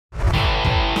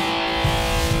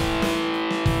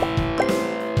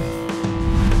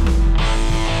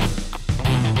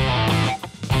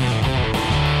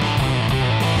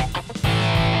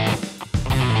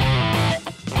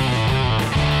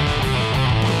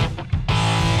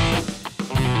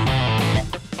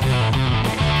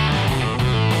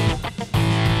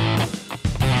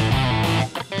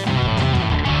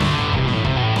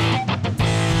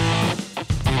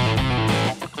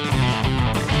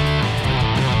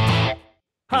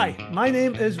Hi, my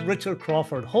name is Richard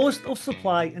Crawford, host of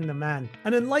Supply and Demand,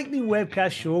 an enlightening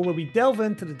webcast show where we delve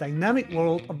into the dynamic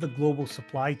world of the global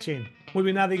supply chain, where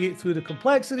we navigate through the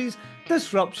complexities,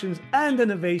 disruptions, and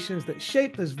innovations that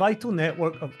shape this vital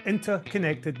network of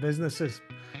interconnected businesses.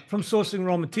 From sourcing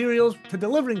raw materials to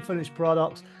delivering finished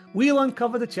products, we'll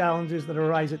uncover the challenges that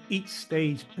arise at each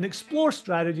stage and explore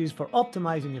strategies for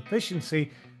optimizing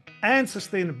efficiency and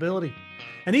sustainability.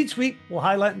 And each week, we'll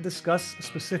highlight and discuss a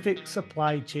specific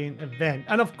supply chain event.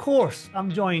 And of course,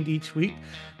 I'm joined each week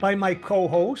by my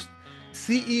co-host,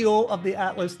 CEO of the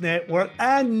Atlas Network,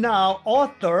 and now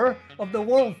author of the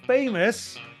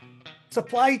world-famous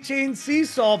Supply Chain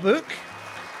Seesaw book,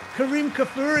 Karim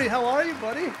Kafuri. How are you,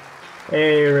 buddy?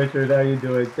 Hey, Richard, how you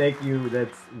doing? Thank you.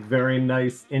 That's very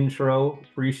nice intro.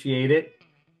 Appreciate it.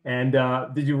 And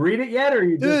did you read it yet, or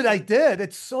you Dude, just? I did.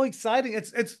 It's so exciting.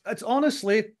 It's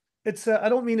honestly, I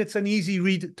don't mean it's an easy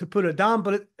read to put it down,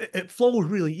 but it flows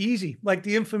really easy. Like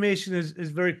the information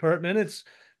is very pertinent.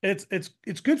 It's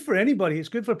good for anybody. It's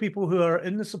good for people who are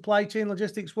in the supply chain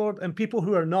logistics world and people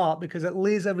who are not, because it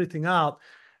lays everything out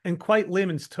in quite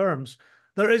layman's terms.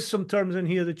 There is some terms in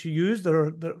here that you use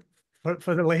that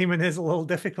for the layman is a little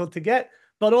difficult to get.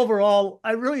 But overall,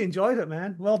 I really enjoyed it,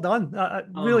 man. Well done.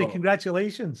 Really, Oh,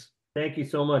 congratulations. thank you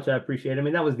so much. I appreciate it. I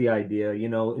mean, that was the idea.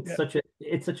 It's Yeah.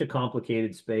 such a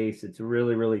complicated space. It's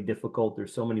really, really difficult.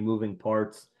 There's so many moving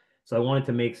parts. So I wanted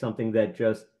to make something that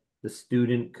just the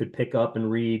student could pick up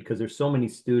and read, because there's so many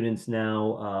students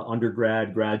now,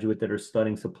 undergrad, graduate, that are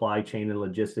studying supply chain and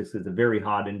logistics. It's a very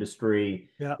hot industry.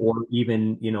 Yeah. Or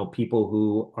even, people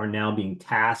who are now being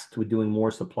tasked with doing more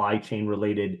supply chain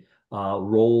related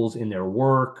roles in their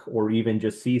work, or even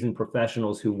just seasoned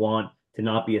professionals who want to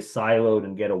not be a siloed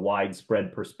and get a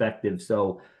widespread perspective.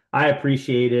 So I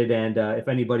appreciate it. And if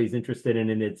anybody's interested in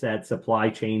it, it's at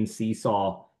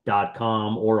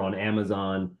supplychainseesaw.com or on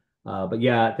Amazon. But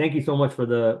yeah, thank you so much for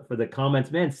the comments,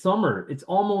 man. Summer, it's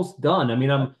almost done. I mean,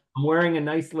 I'm wearing a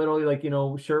nice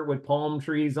little shirt with palm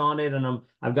trees on it, and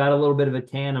I've got a little bit of a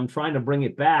tan. I'm trying to bring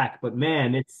it back, but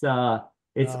man, it's Uh,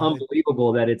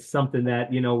 unbelievable that it's something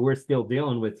that we're still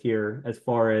dealing with here, as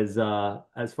far as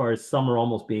summer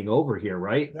almost being over here,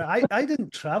 right? I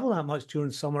didn't travel that much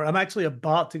during summer. I'm actually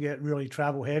about to get really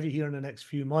travel heavy here in the next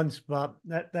few months, but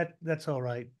that's all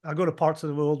right. I go to parts of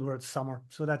the world where it's summer,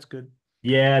 so that's good.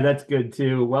 Yeah, that's good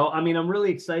too. Well, I mean, I'm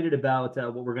really excited about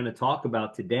what we're going to talk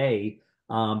about today,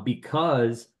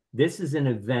 because this is an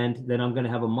event that I'm going to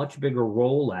have a much bigger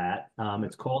role at.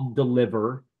 It's called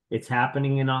Deliver. It's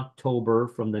happening in October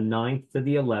from the 9th to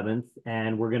the 11th,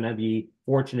 and we're going to be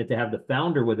fortunate to have the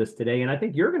founder with us today. And I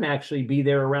think you're going to actually be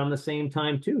there around the same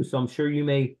time too. So I'm sure you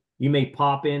may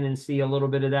pop in and see a little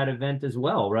bit of that event as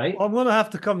well, right? I'm gonna have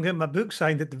to come get my book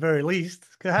signed at the very least,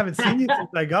 because I haven't seen you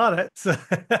since I got it. So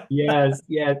Yes,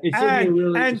 yes. It should be a and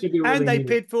really, it and should be and really I neat.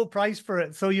 paid full price for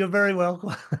it, so you're very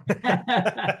welcome.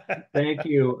 Thank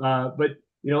you. But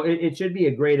it should be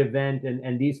a great event,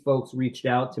 and these folks reached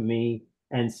out to me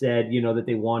and said, that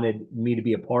they wanted me to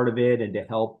be a part of it and to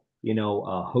help,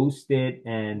 host it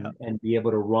Yeah, and be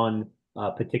able to run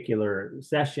particular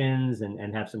sessions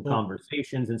and have some cool.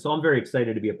 conversations. And so I'm very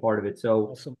excited to be a part of it. So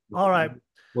Awesome. All right.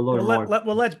 we'll Well, learn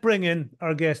more. let's bring in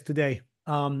our guest today,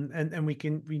 and we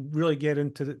really get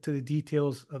into the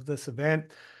details of this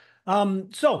event.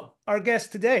 So our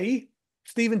guest today,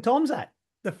 Stephane Tomczak,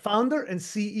 the founder and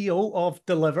CEO of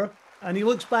Deliver, and he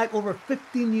looks back over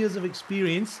 15 years of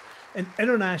experience in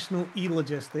international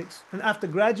e-logistics. And after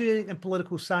graduating in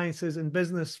political sciences and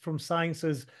business from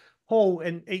Sciences Hall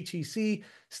in HEC,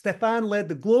 Stephane led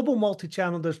the global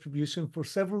multi-channel distribution for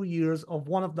several years of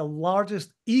one of the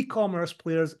largest e-commerce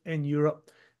players in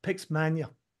Europe, Pixmania,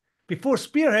 before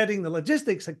spearheading the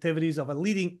logistics activities of a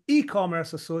leading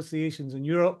e-commerce associations in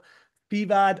Europe,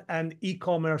 FIVAD and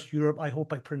E-commerce Europe. I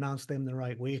hope I pronounced them the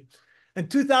right way. In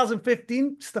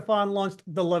 2015, Stephane launched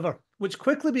Deliver, which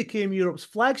quickly became Europe's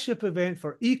flagship event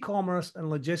for e-commerce and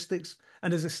logistics,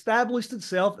 and has established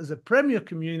itself as a premier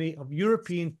community of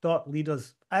European thought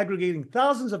leaders, aggregating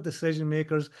thousands of decision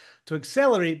makers to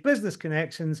accelerate business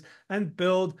connections and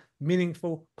build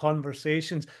meaningful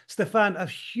conversations. Stephane, a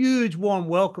huge warm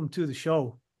welcome to the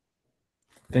show.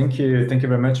 Thank you. Thank you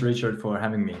very much, Richard, for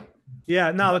having me.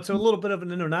 Yeah, now it's a little bit of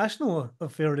an international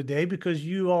affair today, because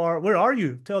where are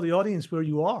you? Tell the audience where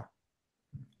you are.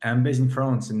 I'm based in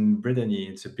France, in Brittany.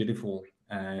 It's a beautiful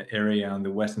area in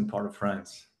the western part of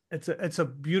France. It's a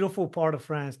beautiful part of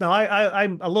France. Now,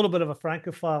 I'm a little bit of a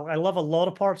Francophile. I love a lot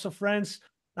of parts of France.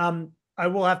 I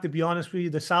will have to be honest with you,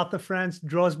 the south of France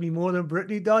draws me more than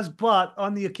Brittany does, but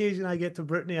on the occasion I get to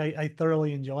Brittany, I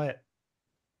thoroughly enjoy it.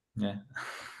 Yeah.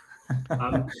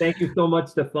 Thank you so much,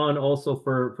 Stefan, also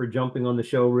for jumping on the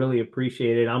show. Really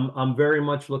appreciate it. I'm very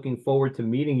much looking forward to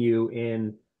meeting you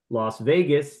in Las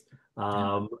Vegas,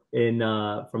 in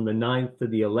from the 9th to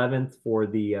the 11th for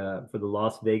the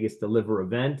Las Vegas Deliver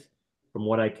event. From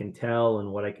what I can tell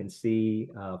and what I can see,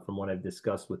 from what I've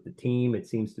discussed with the team, it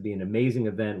seems to be an amazing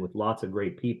event with lots of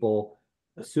great people.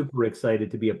 Super excited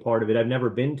to be a part of it. I've never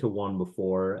been to one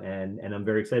before, and I'm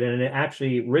very excited. And it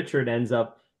actually, Richard ends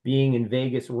up being in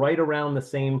Vegas right around the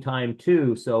same time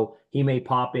too. So he may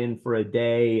pop in for a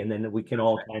day, and then we can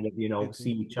all kind of,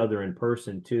 see each other in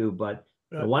person too. But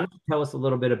why don't you tell us a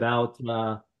little bit about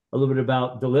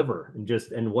Deliver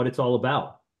and what it's all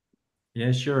about?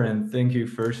 Yeah, sure. And thank you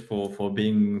first for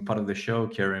being part of the show,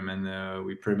 Karim. And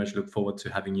we pretty much look forward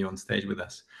to having you on stage with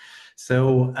us.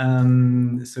 So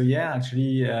yeah,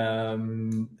 actually,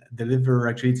 Deliver,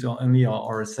 actually, it's only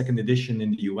our second edition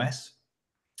in the US.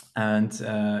 And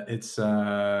it's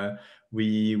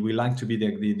we like to be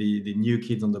the new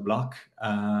kids on the block.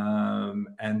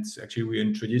 And actually, we're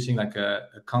introducing like a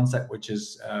concept which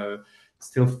is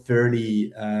still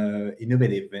fairly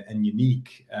innovative and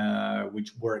unique,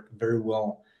 which worked very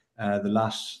well the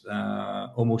last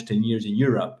almost 10 years in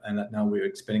Europe, and that now we're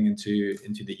expanding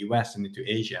into the US and into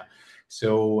Asia.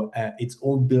 So it's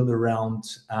all built around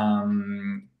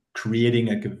creating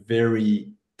like a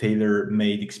very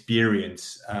tailor-made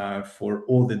experience for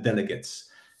all the delegates.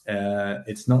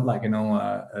 It's not like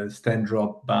a stand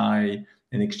drop by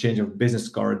an exchange of business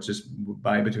cards just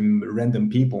by between random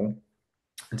people.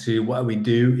 And so what we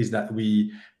do is that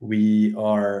we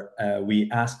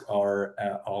ask our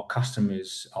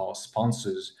customers, our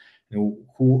sponsors,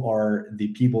 who are the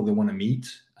people they want to meet,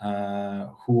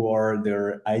 who are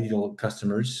their ideal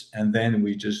customers, and then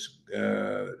we just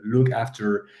look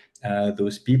after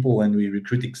those people, and we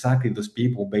recruit exactly those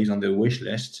people based on their wish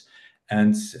list.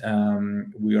 And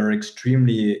we are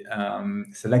extremely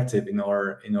selective in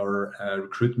our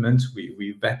recruitment.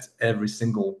 We vet every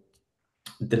single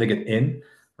delegate in,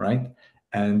 right?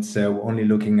 And so we're only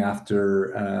looking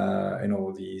after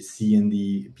the C and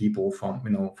D people from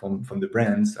the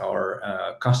brands our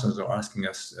customers are asking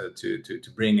us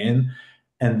to bring in.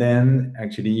 And then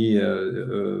actually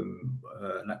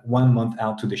like 1 month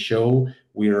out to the show,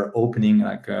 we are opening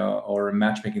like our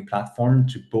matchmaking platform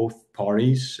to both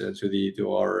parties,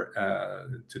 to our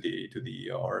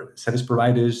service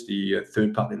providers, the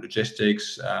third party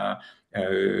logistics,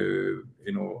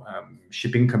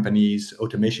 shipping companies,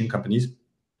 automation companies,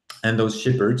 and those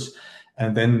shippers.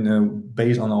 And then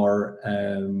based on our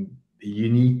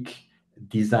unique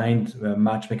designed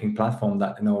matchmaking platform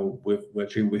that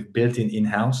we've built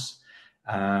in-house,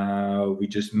 we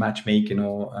just matchmake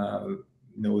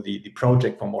the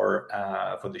project from our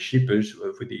for the shippers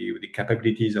with the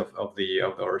capabilities of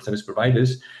our service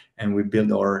providers, and we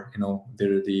build our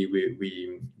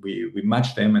we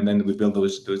match them, and then we build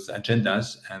those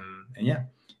agendas, and yeah,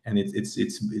 and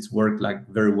it's worked like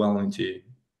very well in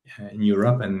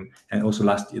Europe, and also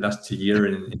last year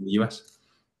in the US.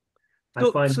 So,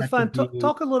 Stephane,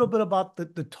 talk a little bit about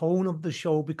the tone of the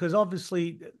show, because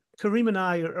obviously Karim and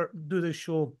I do this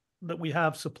show that we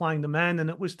have, Supply and Demand, and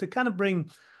it was to kind of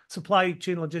bring supply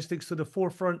chain logistics to the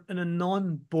forefront in a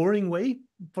non-boring way,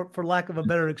 for lack of a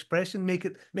better expression, make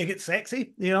it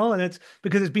sexy, and it's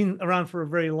because it's been around for a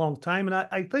very long time. And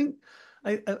I think,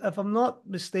 if I'm not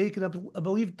mistaken, I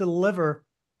believe Deliver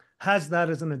has that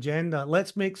as an agenda.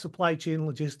 Let's make supply chain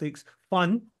logistics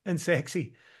fun and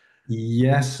sexy.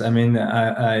 Yes, I mean,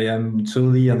 I am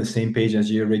totally on the same page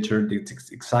as you, Richard.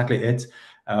 It's exactly it.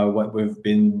 What we've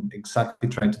been exactly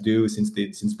trying to do since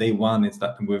day one is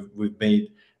that we've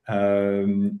made our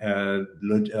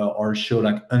show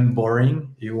like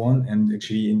unboring, you want, and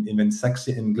actually even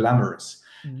sexy and glamorous.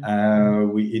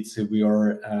 Mm-hmm.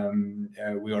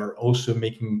 We are also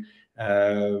making.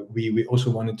 We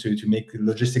also wanted to make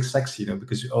logistics sexy,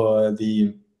 because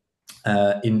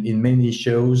in many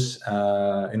shows,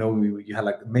 you had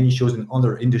like many shows in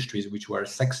other industries which were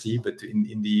sexy, but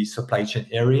in the supply chain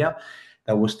area,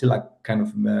 that was still like kind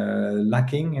of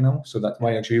lacking, So that's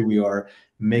why actually we are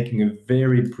making a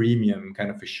very premium kind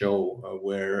of a show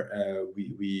where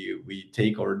we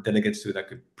take our delegates to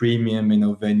like a premium,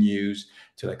 venues,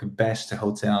 to like best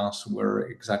hotels. We're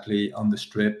exactly on the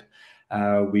strip.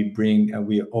 We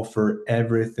offer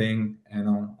everything,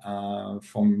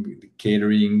 from the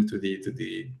catering to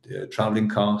the traveling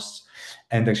costs,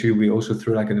 and actually we also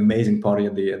threw like an amazing party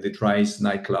at the Trice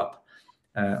nightclub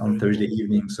on Thursday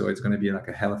evening. So it's going to be like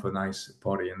a hell of a nice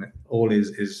party, and all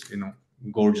is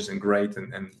gorgeous and great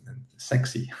and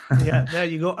sexy. Yeah, there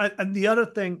you go. And the other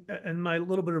thing, and my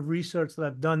little bit of research that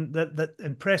I've done that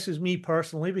impresses me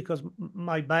personally, because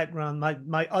my background,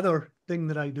 my other thing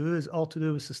that I do is all to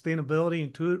do with sustainability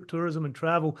and tourism and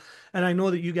travel. And I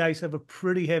know that you guys have a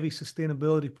pretty heavy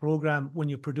sustainability program when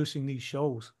you're producing these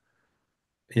shows.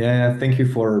 Yeah, thank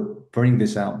you for pointing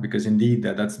this out, because indeed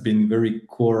that's been very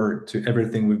core to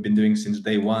everything we've been doing since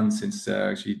day one, since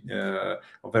actually our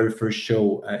very first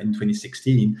show in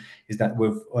 2016, is that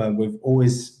we've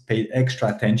always paid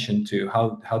extra attention to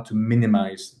how to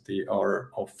minimize our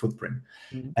footprint.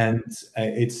 Mhm. And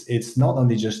it's not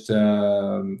only just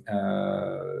talking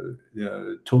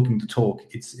the talk;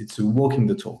 it's walking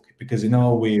the talk, because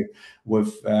we've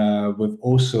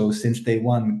also since day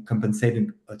one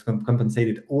compensated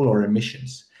all our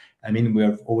emissions. I mean, we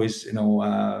have always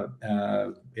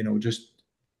just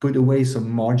put away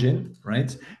some margin,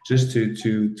 right, just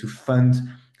to fund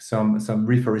some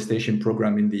reforestation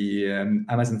program in the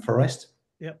Amazon forest.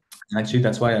 Yep. And actually,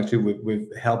 that's why we've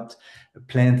helped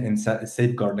plant and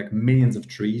safeguard like millions of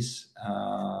trees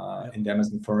in the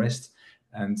Amazon forest,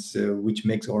 and which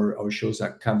makes our shows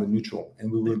like carbon neutral.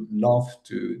 And we would love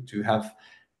to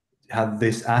have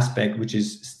this aspect, which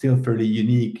is still fairly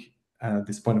unique at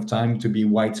this point of time, to be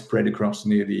widespread across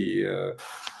the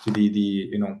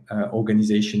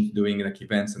organizations doing like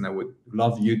events. And I would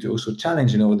love you to also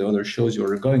challenge the other shows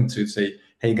you're going to say,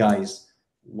 hey guys,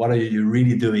 what are you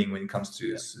really doing when it comes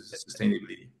to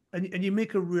sustainability? And you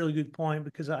make a really good point,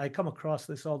 because I come across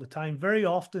this all the time. Very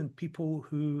often people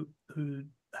who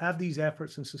have these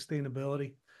efforts in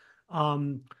sustainability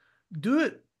do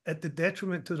it at the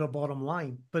detriment to their bottom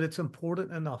line, but it's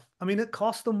important enough. I mean, it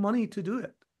costs them money to do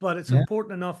it, but it's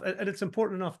important enough, and it's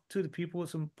important enough to the people,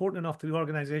 it's important enough to the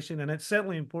organization, and it's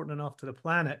certainly important enough to the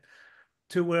planet,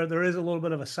 to where there is a little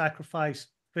bit of a sacrifice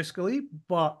fiscally,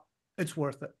 but it's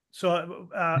worth it. So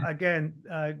again,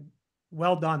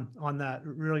 well done on that.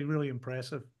 Really, really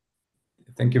impressive.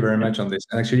 Thank you very much on this.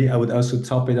 And actually, I would also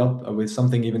top it up with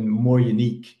something even more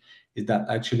unique, is that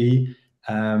actually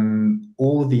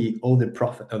all the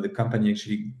profit of the company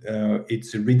actually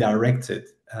it's redirected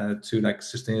to like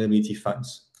sustainability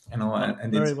funds, and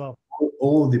Very it's well.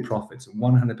 all the profits,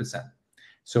 100%.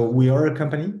 So we are a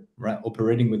company, right,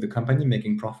 operating with the company,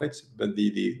 making profits, but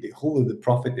the whole of the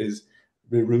profit is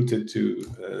rerouted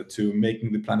to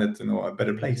making the planet a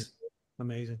better place.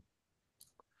 Amazing.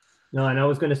 No, and I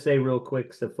was going to say real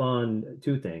quick, Stephane,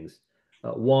 two things.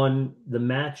 One, the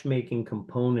matchmaking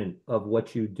component of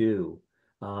what you do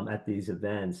at these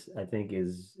events, I think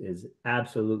is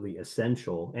absolutely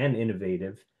essential and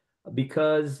innovative,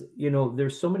 because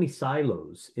there's so many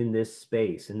silos in this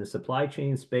space, in the supply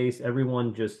chain space.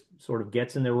 Everyone just sort of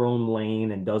gets in their own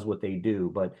lane and does what they do.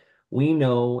 But we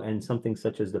know, and something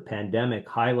such as the pandemic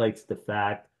highlights the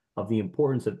fact of the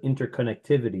importance of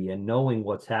interconnectivity and knowing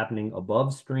what's happening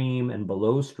above stream and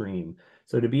below stream.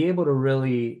 So to be able to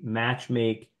really match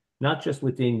make, not just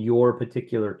within your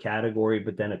particular category,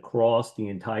 but then across the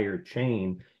entire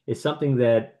chain, is something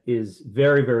that is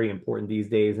very, very important these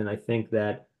days. And I think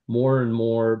that more and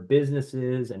more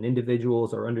businesses and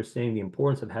individuals are understanding the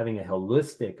importance of having a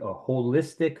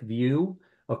holistic view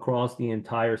across the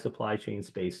entire supply chain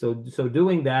space. So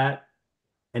doing that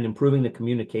and improving the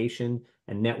communication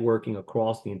and networking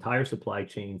across the entire supply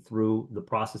chain through the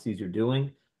processes you're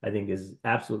doing, I think is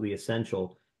absolutely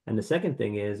essential. And the second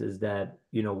thing is that,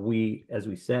 as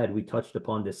we said, we touched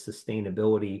upon this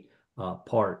sustainability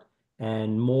part,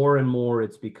 and more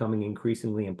it's becoming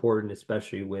increasingly important,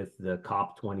 especially with the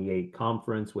COP28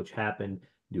 conference, which happened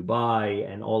in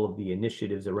Dubai, and all of the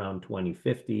initiatives around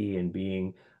 2050 and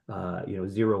being,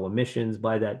 zero emissions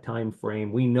by that time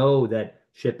frame. We know that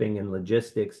shipping and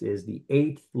logistics is the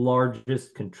 8th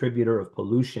largest contributor of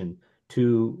pollution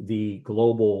to the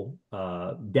global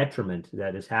detriment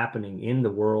that is happening in the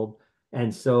world.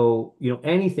 And so,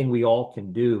 anything we all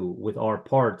can do with our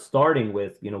part, starting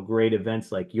with, great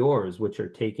events like yours, which are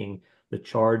taking the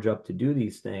charge up to do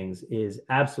these things, is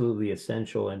absolutely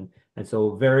essential. And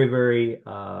so very, very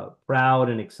proud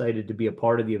and excited to be a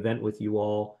part of the event with you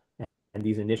all. And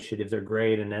these initiatives are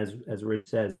great. And as Rich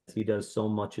says, he does so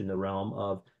much in the realm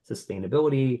of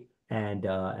sustainability, and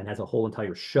has a whole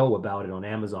entire show about it on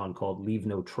Amazon called Leave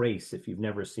No Trace. If you've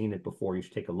never seen it before, you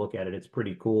should take a look at it. It's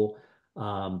pretty cool.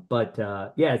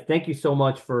 Yeah, thank you so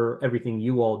much for everything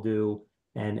you all do,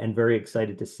 and very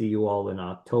excited to see you all in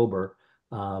October.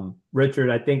 Richard,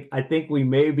 I think we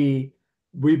may be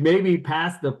we maybe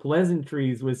passed the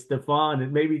pleasantries with Stephane.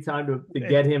 It may be time to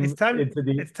get him it's time, into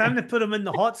the. It's time to put him in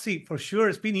the hot seat for sure.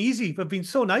 It's been easy. We've been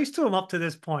so nice to him up to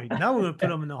this point. Now we're going to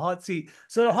put him in the hot seat.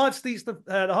 So the hot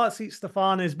seat,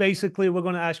 Stephane, is basically we're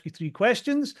going to ask you 3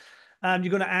 questions. You're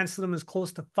going to answer them as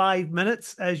close to 5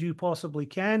 minutes as you possibly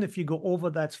can. If you go over,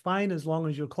 that's fine, as long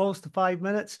as you're close to 5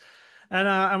 minutes.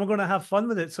 And we're going to have fun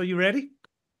with it. So you ready?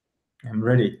 I'm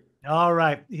ready. All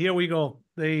right, here we go.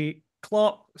 The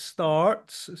clock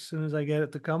starts as soon as I get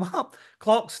it to come up.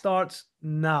 Clock starts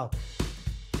now.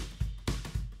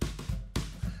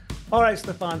 All right,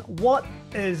 Stephane, what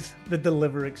is the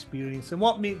Deliver experience and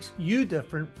what makes you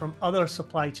different from other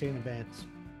supply chain events?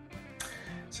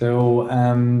 So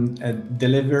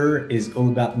Deliver is all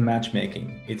about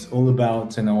matchmaking. It's all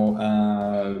about,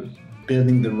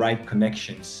 building the right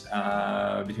connections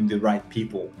between the right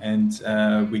people. And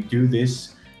we do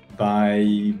this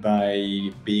by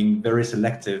being very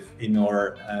selective in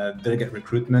our delegate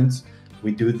recruitment.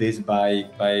 We do this by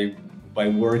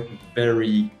working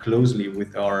very closely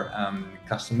with our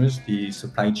customers, the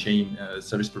supply chain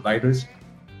service providers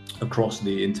across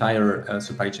the entire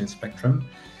supply chain spectrum.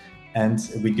 And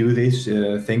we do this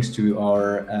thanks to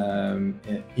our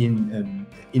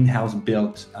in-house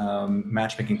built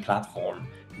matchmaking platform,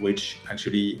 which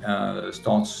actually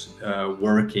starts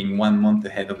working 1 month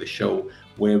ahead of the show,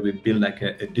 where we build like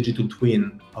a digital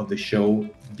twin of the show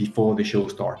before the show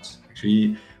starts.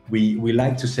 Actually, we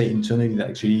like to say internally that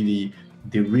actually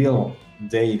the real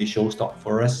day the show starts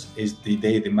for us is the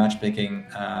day the matchmaking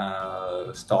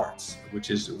starts, which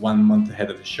is 1 month ahead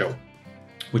of the show,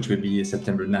 which will be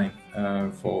September 9th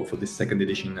for the second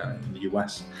edition in the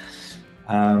US.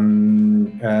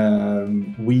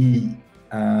 We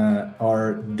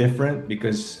are different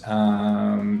because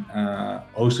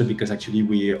also because actually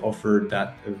we offer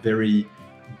that very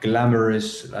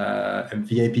glamorous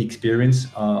VIP experience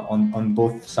on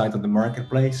both sides of the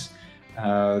marketplace.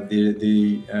 The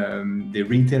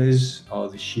retailers or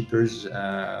the shippers,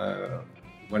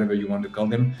 whatever you want to call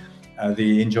them,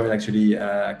 they enjoy actually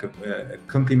a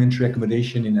complimentary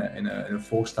accommodation in a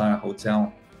 4-star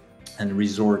hotel and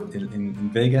resort in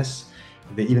Vegas.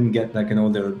 They even get like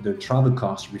their travel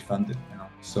costs refunded.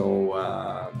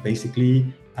 So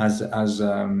basically, as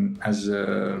a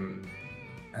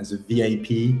VIP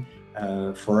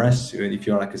for us, if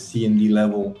you're like a C&D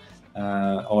level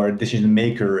or a decision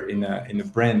maker in a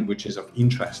brand which is of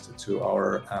interest to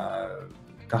our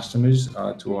customers,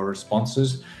 to our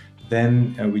sponsors,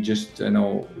 then we just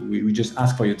we just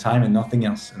ask for your time and nothing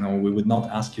else. We would not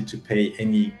ask you to pay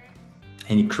any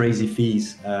crazy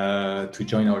fees to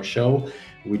join our show.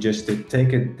 We just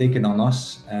take it on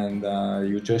us, and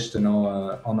you just on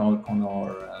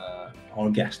our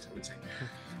guest, I would say.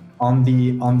 On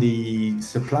the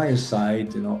supplier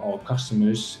side, our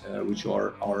customers, which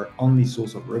are our only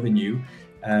source of revenue,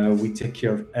 we take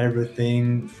care of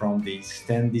everything from the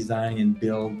stand design and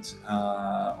build,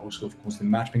 also of course the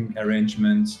matchmaking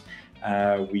arrangements.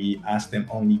 We ask them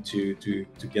only to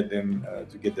get them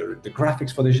to get the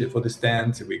graphics for the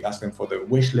stand. We ask them for the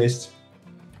wish list.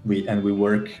 We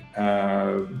work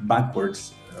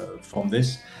backwards from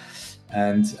this.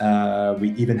 And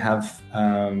we even have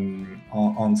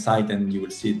on site, and you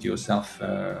will see it yourself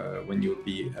when you'll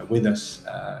be with us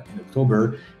in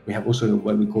October, we have also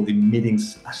what we call the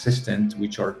meetings assistant,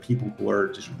 which are people who are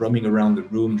just roaming around the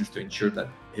room just to ensure that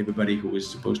everybody who is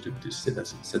supposed to sit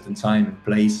at a certain time and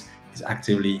place is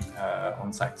actively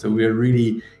on site. So we are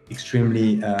really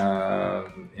extremely,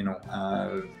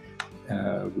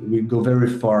 we go very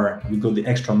far, we go the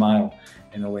extra mile,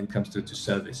 when it comes to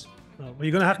service. Well,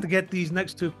 you're going to have to get these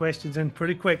next 2 questions in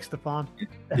pretty quick, Stephane.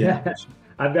 Yeah.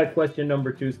 I've got question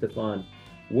number 2, Stephane.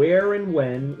 Where and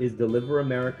when is Deliver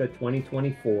America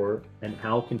 2024, and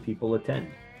how can people attend?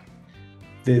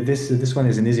 This one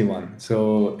is an easy one.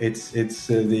 So it's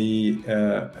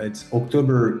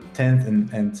October 10th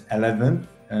and 11th,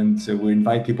 and so we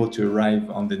invite people to arrive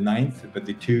on the 9th. But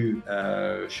the 2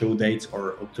 show dates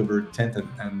are October 10th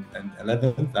and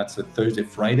 11th. That's a Thursday,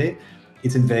 Friday.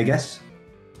 It's in Vegas.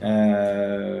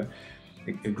 A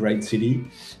great city,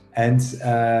 and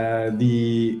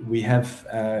we have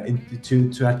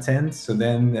to attend. So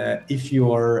then, if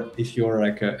you're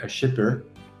like a shipper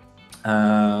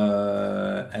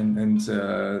and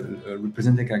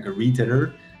representing like a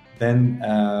retailer, then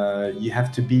you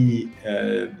have to be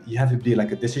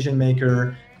like a decision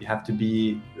maker. You have to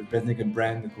be representing a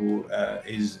brand who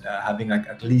is having like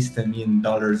at least $10 million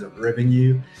of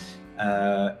revenue.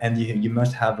 And you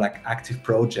must have like active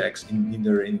projects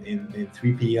either in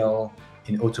 3PL,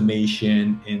 in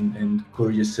automation, in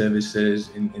courier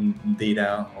services, in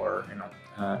data, or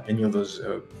any of those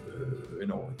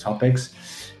topics.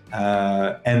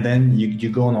 And then you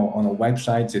go on a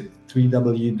website at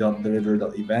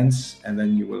www.deliver.events, and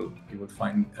then you will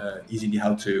find easily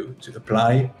how to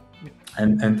apply,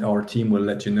 and our team will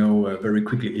let you know very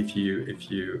quickly if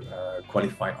you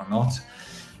qualify or not.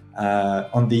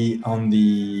 On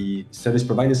the service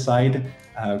provider side,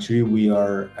 actually we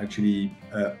are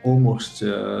almost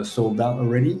sold out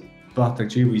already, but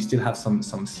actually we still have some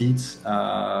seats,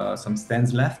 some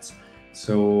stands left.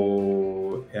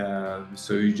 So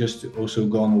you just also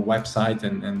go on the website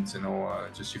and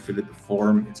just you fill out the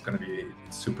form. It's going to be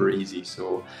super easy.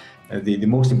 So the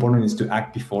most important is to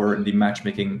act before the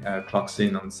matchmaking clocks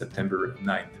in on September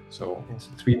 9th. So it's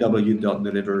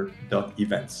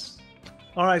www.deliver.events.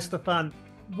 All right, Stephane,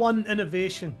 one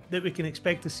innovation that we can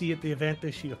expect to see at the event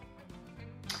this year.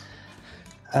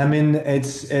 I mean,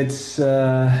 it's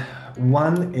I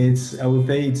would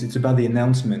say it's about the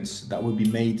announcements that will be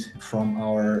made from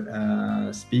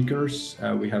our speakers.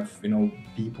 We have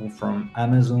people from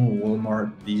Amazon,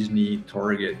 Walmart, Disney,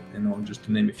 Target, just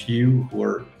to name a few, who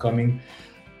are coming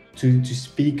to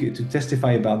speak, to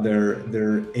testify about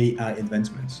their AI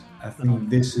advancements. I think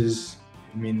this is,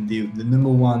 the number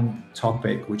one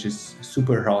topic, which is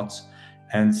super hot,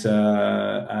 and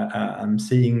I'm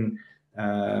seeing.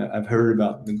 I've heard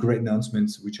about the great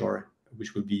announcements which will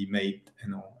be made,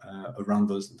 around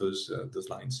those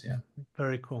lines. Yeah.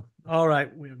 Very cool. All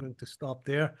right, we're going to stop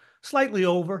there. Slightly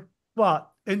over,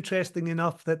 but interesting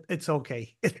enough that it's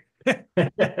okay. Thank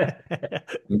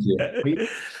you.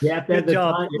 You have to have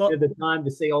the time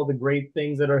to say all the great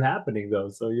things that are happening, though.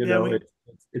 So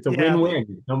it's a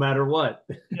win-win, no matter what.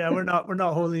 Yeah, we're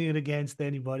not holding it against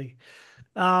anybody.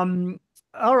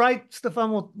 All right, Stephane,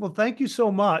 well, thank you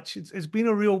so much. It's been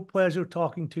a real pleasure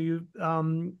talking to you.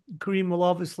 Karim will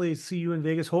obviously see you in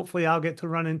Vegas. Hopefully I'll get to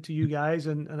run into you guys,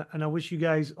 and I wish you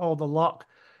guys all the luck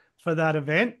for that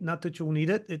event. Not that you'll need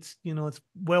it. It's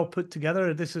well put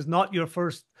together. This is not your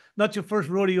first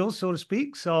rodeo, so to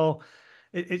speak. So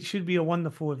it should be a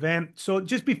wonderful event. So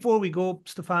just before we go,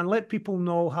 Stephane, let people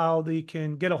know how they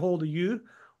can get a hold of you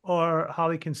or how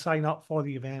they can sign up for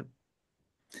the event.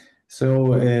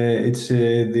 So it's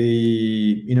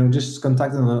just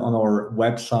contact us on our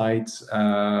website,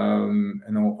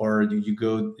 or you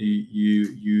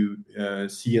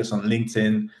see us on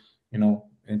LinkedIn.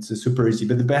 It's super easy.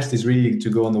 But the best is really to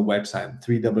go on the website,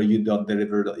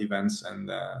 www.deliver.events,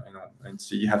 and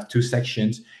so you have two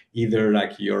sections: either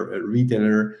like you're a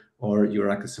retailer or you're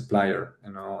like a supplier.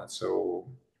 So.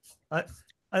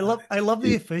 I love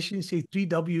the efficiency,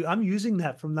 3W. I'm using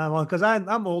that from now on because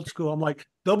I'm old school. I'm like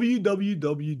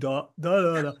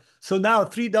www. So now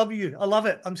 3W. I love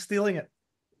it. I'm stealing it.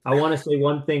 I want to say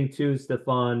one thing too,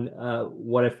 Stephane.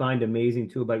 What I find amazing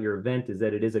too about your event is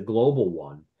that it is a global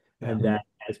one, and that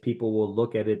as people will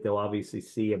look at it, they'll obviously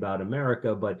see about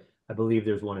America, but I believe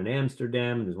there's one in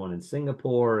Amsterdam, there's one in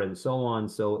Singapore, and so on.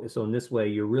 So in this way,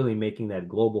 you're really making that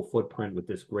global footprint with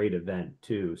this great event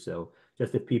too. So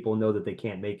just if people know that they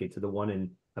can't make it to the one in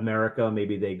America,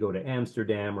 maybe they go to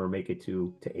Amsterdam or make it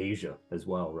to Asia as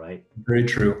well, right? Very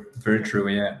true. Very true.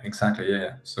 Yeah, exactly.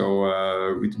 Yeah. So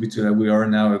we are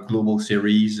now a global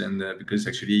series, and because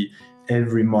actually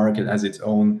every market has its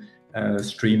own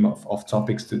stream of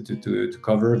topics to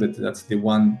cover, that's the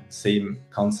one same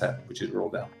concept which is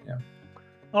rolled out. Yeah.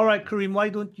 All right, Karim, why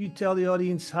don't you tell the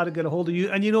audience how to get a hold of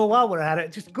you? And while we're at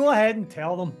it, just go ahead and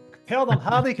tell them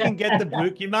how they can get the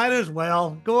book. You might as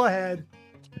well. Go ahead.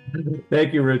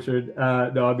 Thank you, Richard.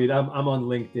 No, I mean, I'm on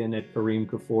LinkedIn at Karim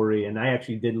Kaffouri, and I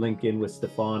actually did link in with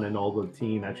Stephane and all the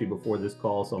team actually before this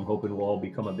call, so I'm hoping we'll all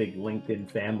become a big LinkedIn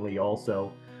family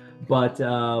also. But,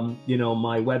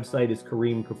 my website is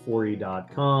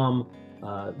karimkaffouri.com.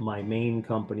 My main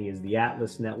company is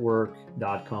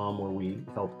theatlasnetwork.com, where we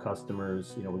help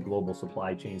customers, with global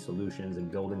supply chain solutions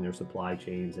and building their supply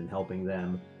chains and helping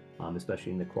them,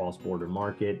 especially in the cross-border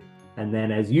market. And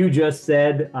then, as you just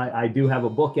said, I do have a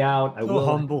book out.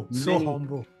 So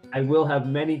humble. I will have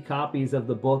many copies of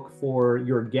the book for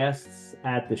your guests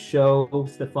at the show,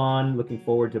 Stephane. Looking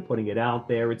forward to putting it out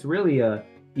there. It's really a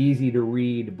easy to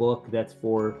read book that's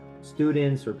for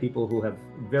students or people who have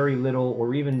very little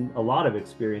or even a lot of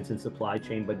experience in supply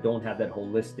chain but don't have that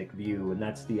holistic view, and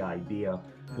that's the idea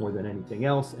more than anything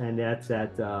else. And that's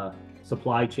at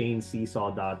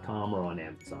supplychainseesaw.com or on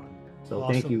Amazon. So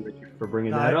awesome. Thank you, Richard, for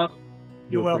bringing that up.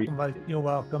 You're welcome, buddy. You're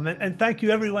welcome. And thank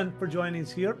you everyone for joining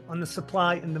us here on the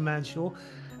Supply and Demand Show.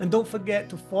 And don't forget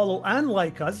to follow and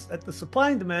like us at the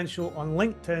Supply and Demand Show on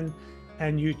LinkedIn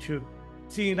and YouTube.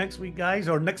 See you next week, guys,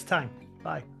 or next time.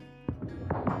 Bye.